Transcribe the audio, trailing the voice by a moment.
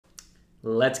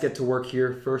let's get to work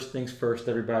here. First things first,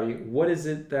 everybody. What is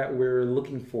it that we're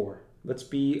looking for? Let's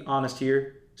be honest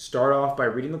here. Start off by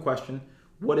reading the question.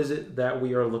 What is it that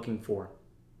we are looking for?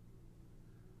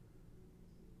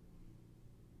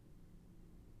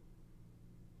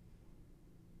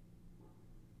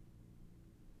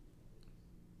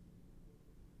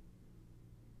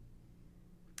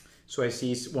 So I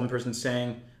see one person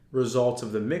saying results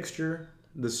of the mixture,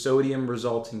 the sodium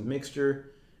resulting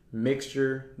mixture,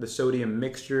 the sodium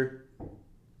mixture.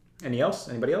 Anybody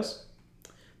else?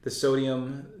 The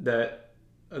sodium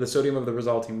of the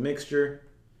resulting mixture,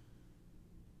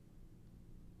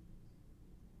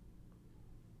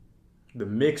 the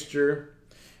mixture.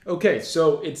 Okay,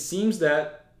 so it seems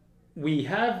that we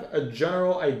have a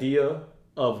general idea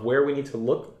of where we need to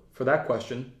look for that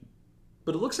question,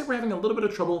 but it looks like we're having a little bit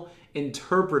of trouble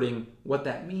interpreting what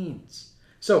that means.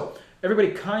 So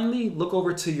everybody kindly look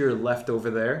over to your left over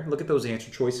there. Look at those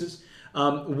answer choices.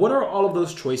 What are all of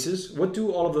those choices? What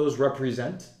do all of those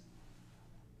represent?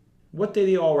 What do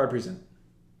they all represent?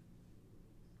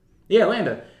 Yeah,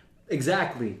 Landa,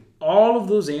 exactly. All of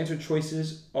those answer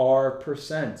choices are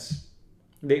percents.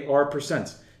 They are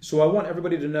percents. So I want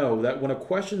everybody to know that when a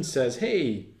question says,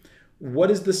 hey, what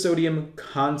is the sodium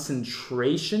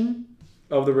concentration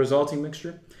of the resulting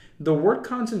mixture? The word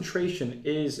concentration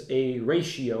is a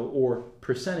ratio or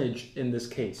percentage in this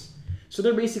case. So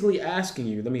they're basically asking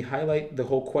you, let me highlight the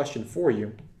whole question for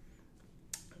you.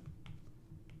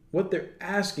 What they're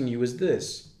asking you is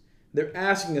this. They're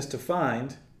asking us to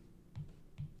find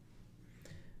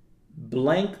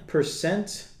blank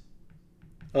percent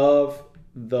of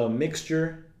the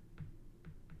mixture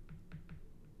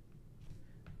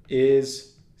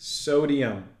is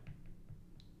sodium.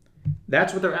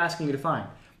 That's what they're asking you to find.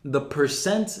 The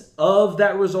percent of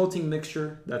that resulting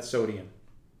mixture, that's sodium.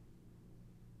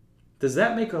 Does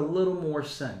that make a little more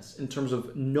sense in terms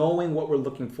of knowing what we're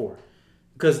looking for?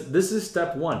 Because this is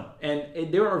step one.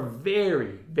 And there are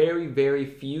very, very, very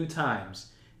few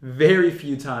times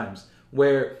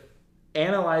where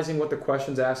analyzing what the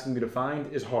question's asking you to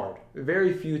find is hard.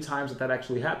 Very few times that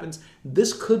actually happens.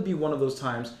 This could be one of those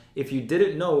times if you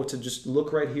didn't know to just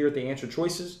look right here at the answer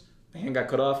choices. My hand got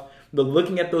cut off. But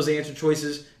looking at those answer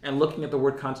choices and looking at the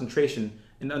word concentration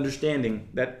and understanding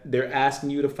that they're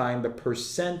asking you to find the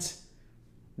percent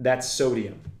that's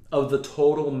sodium of the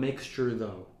total mixture,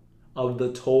 though, of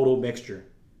the total mixture.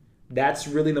 That's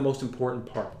really the most important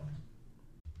part.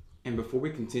 And before we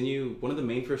continue, one of the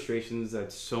main frustrations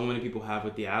that so many people have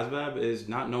with the ASVAB is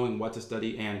not knowing what to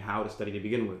study and how to study to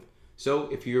begin with. So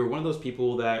if you're one of those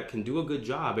people that can do a good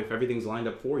job if everything's lined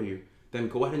up for you, then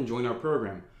go ahead and join our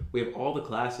program. We have all the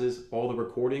classes, all the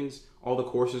recordings, all the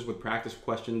courses with practice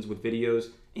questions, with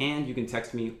videos, and you can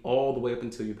text me all the way up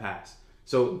until you pass.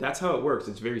 So that's how it works.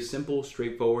 It's very simple,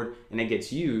 straightforward, and it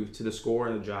gets you to the score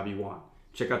and the job you want.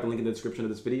 Check out the link in the description of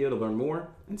this video to learn more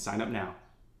and sign up now.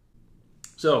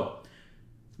 So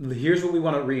here's what we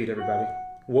want to read, everybody.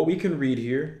 What we can read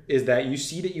here is that you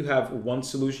see that you have one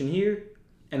solution here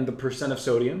and the percent of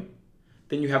sodium.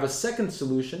 Then you have a second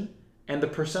solution and the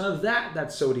percent of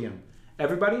that's sodium.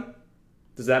 Everybody,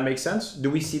 does that make sense? Do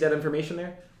we see that information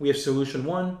there? We have solution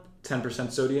 1,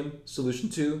 10% sodium, solution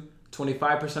 2,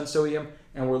 25% sodium,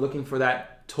 and we're looking for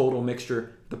that total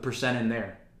mixture, the percent in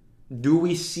there. Do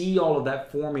we see all of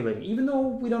that formulating? Even though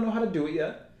we don't know how to do it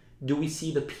yet, do we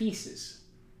see the pieces?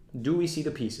 Do we see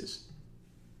the pieces?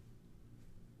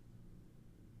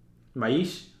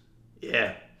 Maish?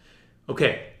 Yeah.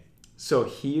 Okay, so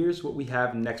here's what we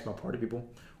have next, my party people.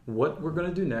 What we're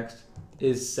gonna do next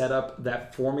is set up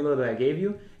that formula that I gave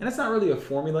you. And it's not really a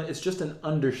formula, it's just an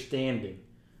understanding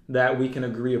that we can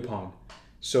agree upon.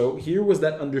 So here was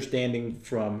that understanding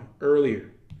from earlier.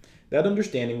 That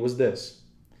understanding was this,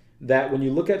 that when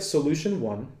you look at solution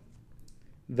 1,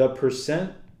 the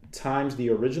percent times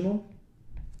the original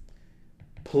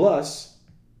plus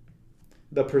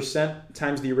the percent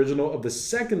times the original of the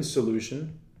second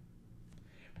solution,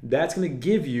 that's going to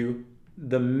give you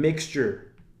the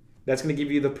mixture. That's going to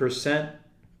give you the percent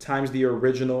times the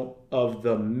original of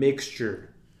the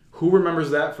mixture. Who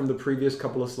remembers that from the previous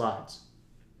couple of slides?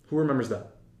 Who remembers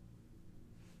that?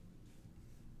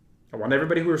 I want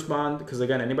everybody who respond, because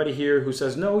again, anybody here who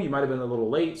says no, you might have been a little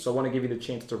late, so I want to give you the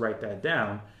chance to write that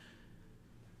down.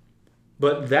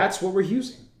 But that's what we're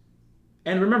using.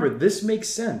 And remember, this makes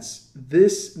sense.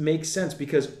 This makes sense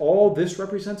because all this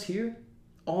represents here,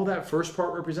 all that first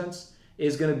part represents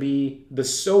is going to be the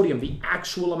sodium, the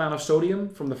actual amount of sodium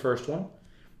from the first one,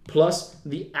 plus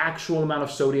the actual amount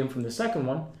of sodium from the second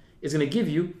one is going to give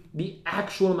you the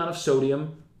actual amount of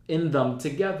sodium in them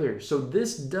together. So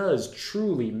this does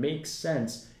truly make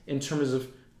sense in terms of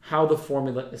how the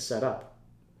formula is set up.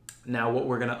 Now what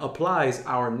we're going to apply is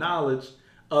our knowledge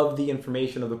of the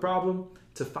information of the problem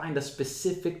to find a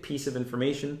specific piece of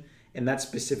information, and that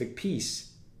specific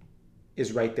piece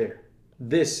is right there.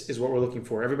 This is what we're looking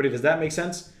for. Everybody, does that make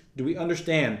sense? Do we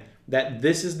understand that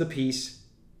this is the piece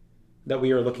that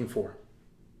we are looking for?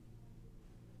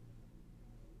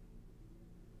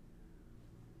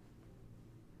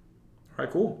 All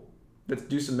right, cool. Let's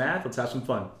do some math. Let's have some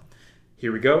fun.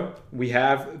 Here we go. We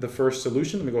have the first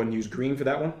solution. Let me go ahead and use green for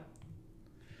that one.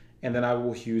 And then I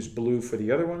will use blue for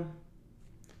the other one.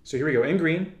 So here we go. In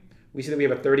green, we see that we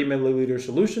have a 30 milliliter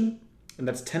solution, and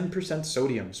that's 10%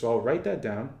 sodium. So I'll write that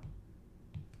down.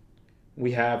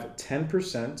 We have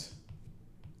 10%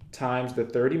 times the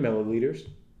 30 milliliters.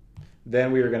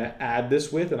 Then we are going to add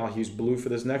this with, and I'll use blue for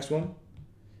this next one.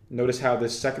 Notice how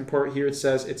this second part here, it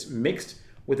says it's mixed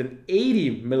with an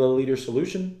 80 milliliter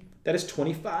solution. That is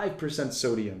 25%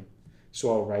 sodium.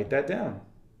 So I'll write that down.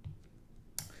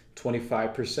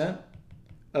 25%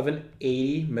 of an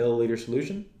 80 milliliter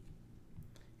solution.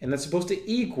 And that's supposed to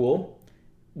equal,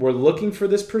 we're looking for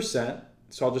this percent,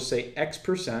 so I'll just say X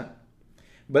percent.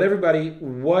 But everybody,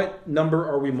 what number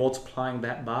are we multiplying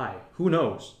that by? Who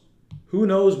knows? Who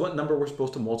knows what number we're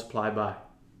supposed to multiply by?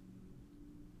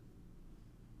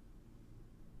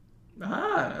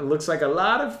 It looks like a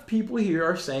lot of people here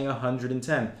are saying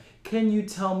 110. Can you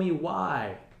tell me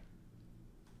why?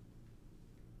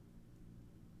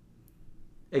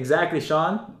 Exactly,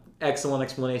 Sean. Excellent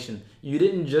explanation. You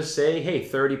didn't just say, hey,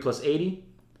 30 plus 80.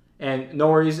 And no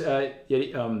worries,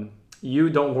 you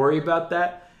don't worry about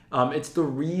that. It's the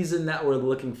reason that we're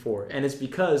looking for. And it's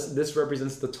because this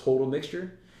represents the total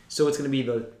mixture. So it's going to be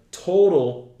the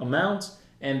total amount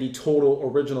and the total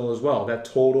original as well. That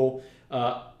total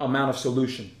amount of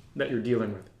solution that you're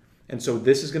dealing with. And so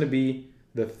this is going to be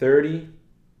the 30,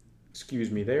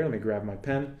 excuse me there, let me grab my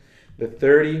pen. The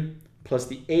 30 plus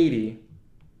the 80,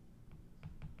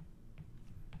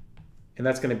 and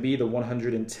that's going to be the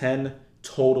 110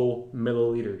 total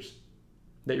milliliters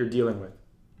that you're dealing with.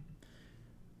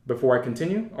 Before I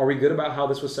continue, are we good about how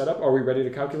this was set up? Are we ready to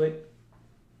calculate?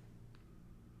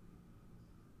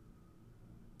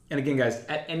 And again, guys,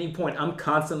 at any point, I'm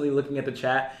constantly looking at the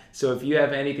chat. So if you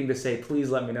have anything to say, please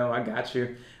let me know. I got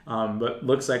you. But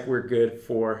looks like we're good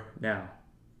for now.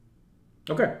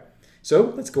 Okay,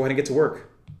 so let's go ahead and get to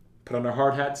work. Put on our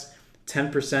hard hats.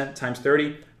 10% times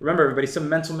 30. Remember, everybody, some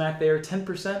mental math there.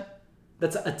 10%,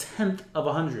 that's a tenth of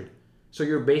 100. So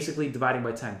you're basically dividing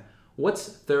by 10. What's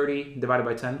 30 divided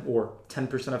by 10, or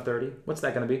 10% of 30? What's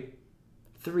that going to be?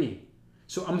 3.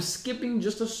 So I'm skipping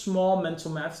just a small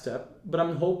mental math step, but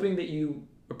I'm hoping that you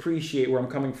appreciate where I'm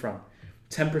coming from.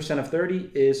 10% of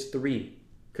 30 is 3,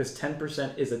 because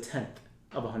 10% is a tenth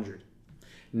of 100.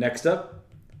 Next up,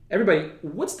 everybody,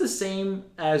 what's the same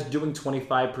as doing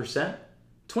 25%?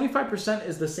 25%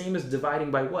 is the same as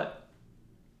dividing by what?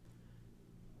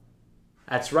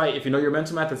 That's right. If you know your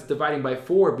mental math, it's dividing by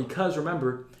 4, because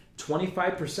remember,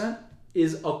 25%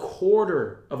 is a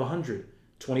quarter of 100.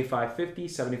 25, 50,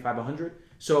 75, 100.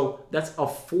 So that's a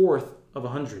fourth of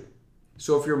 100.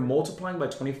 So if you're multiplying by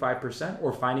 25%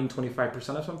 or finding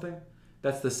 25% of something,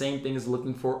 that's the same thing as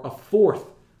looking for a fourth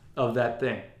of that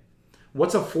thing.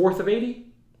 What's a fourth of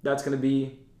 80? That's going to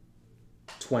be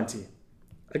 20.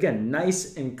 Again,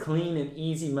 nice and clean and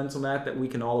easy mental math that we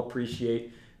can all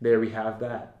appreciate. There we have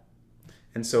that.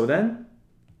 And so then,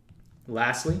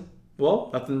 lastly,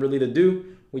 well, nothing really to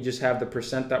do. We just have the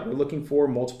percent that we're looking for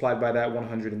multiplied by that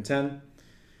 110.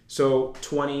 So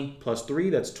 20 plus 3,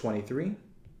 that's 23.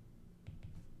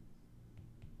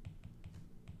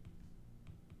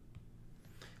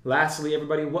 Lastly,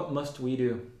 everybody, what must we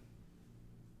do?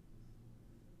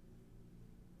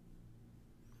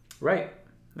 Right,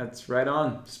 that's right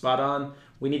on, spot on.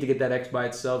 We need to get that x by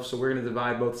itself, so we're going to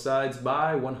divide both sides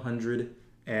by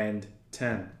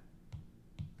 110.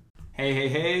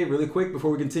 Hey, really quick before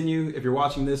we continue, if you're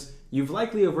watching this, you've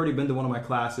likely already been to one of my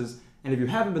classes, and if you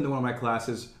haven't been to one of my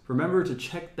classes, remember to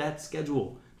check that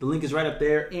schedule. The link is right up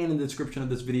there and in the description of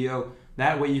this video.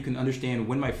 That way you can understand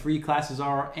when my free classes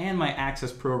are and my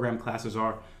Access Program classes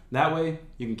are. That way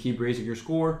you can keep raising your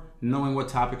score, knowing what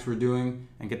topics we're doing,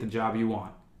 and get the job you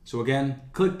want. So again,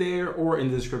 click there or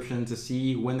in the description to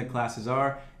see when the classes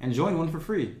are and join one for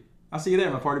free. I'll see you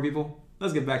there, my party people.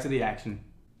 Let's get back to the action.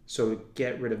 So to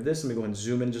get rid of this, let me go and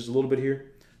zoom in just a little bit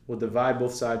here. We'll divide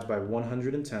both sides by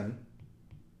 110.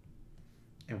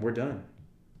 And we're done.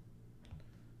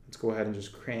 Let's go ahead and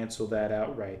just cancel that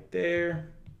out right there.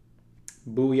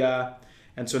 Booyah.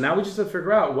 And so now we just have to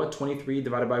figure out what 23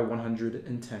 divided by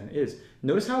 110 is.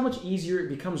 Notice how much easier it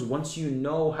becomes once you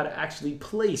know how to actually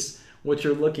place what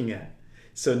you're looking at.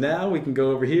 So now we can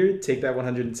go over here, take that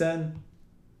 110,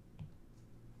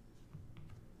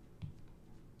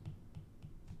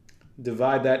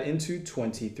 divide that into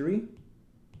 23, and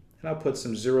I'll put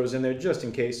some zeros in there just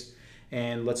in case.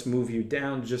 And let's move you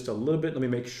down just a little bit. Let me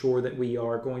make sure that we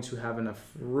are going to have enough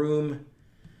room.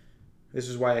 This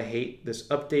is why I hate this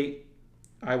update.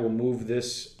 I will move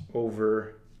this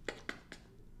over.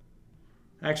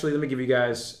 Actually, let me give you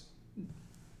guys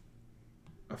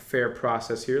a fair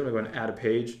process here. Let me go and add a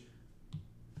page.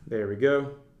 There we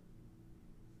go.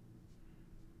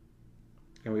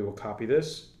 And we will copy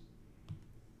this.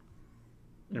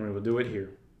 And we will do it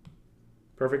here.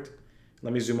 Perfect.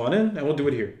 Let me zoom on in and we'll do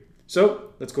it here.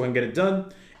 So let's go ahead and get it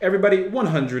done. Everybody,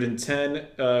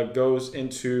 110 goes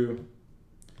into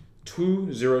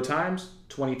 2 0 times,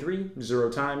 23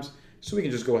 0 times. So we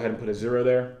can just go ahead and put a 0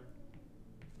 there.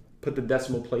 Put the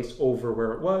decimal place over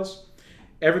where it was.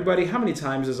 Everybody, how many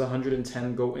times does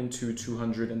 110 go into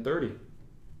 230?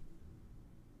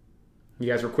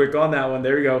 You guys were quick on that one.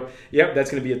 There you go. Yep,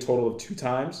 that's going to be a total of 2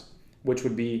 times, which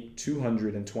would be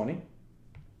 220.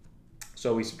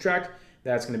 So we subtract.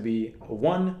 That's going to be a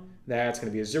 1. That's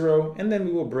going to be a 0. And then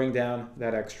we will bring down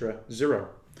that extra 0.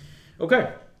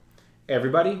 Okay.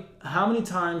 Everybody, how many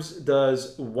times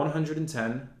does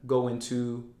 110 go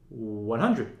into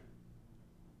 100?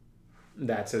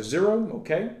 That's a 0.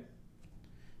 Okay.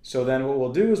 So then what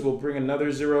we'll do is we'll bring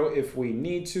another 0 if we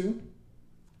need to.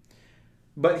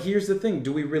 But here's the thing.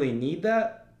 Do we really need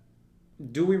that?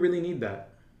 Do we really need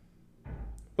that?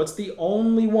 What's the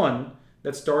only one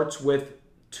that starts with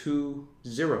 2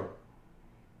 0?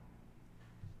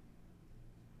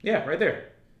 Yeah, right there.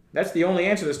 That's the only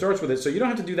answer that starts with it. So you don't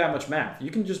have to do that much math. You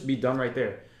can just be done right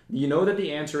there. You know that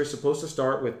the answer is supposed to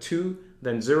start with 2,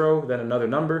 then 0, then another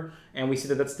number. And we see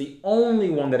that that's the only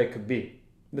one that it could be.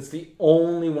 That's the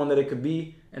only one that it could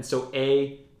be. And so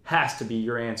A has to be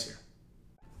your answer.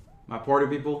 My party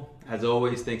people, as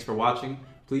always, thanks for watching.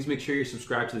 Please make sure you're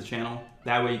subscribed to the channel.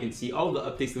 That way you can see all the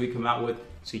updates that we come out with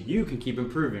so you can keep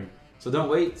improving. So don't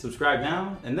wait, subscribe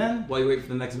now, and then while you wait for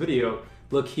the next video,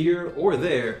 look here or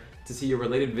there to see a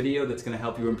related video that's going to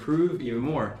help you improve even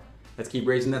more. Let's keep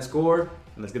raising that score,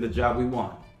 and let's get the job we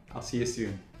want. I'll see you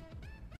soon.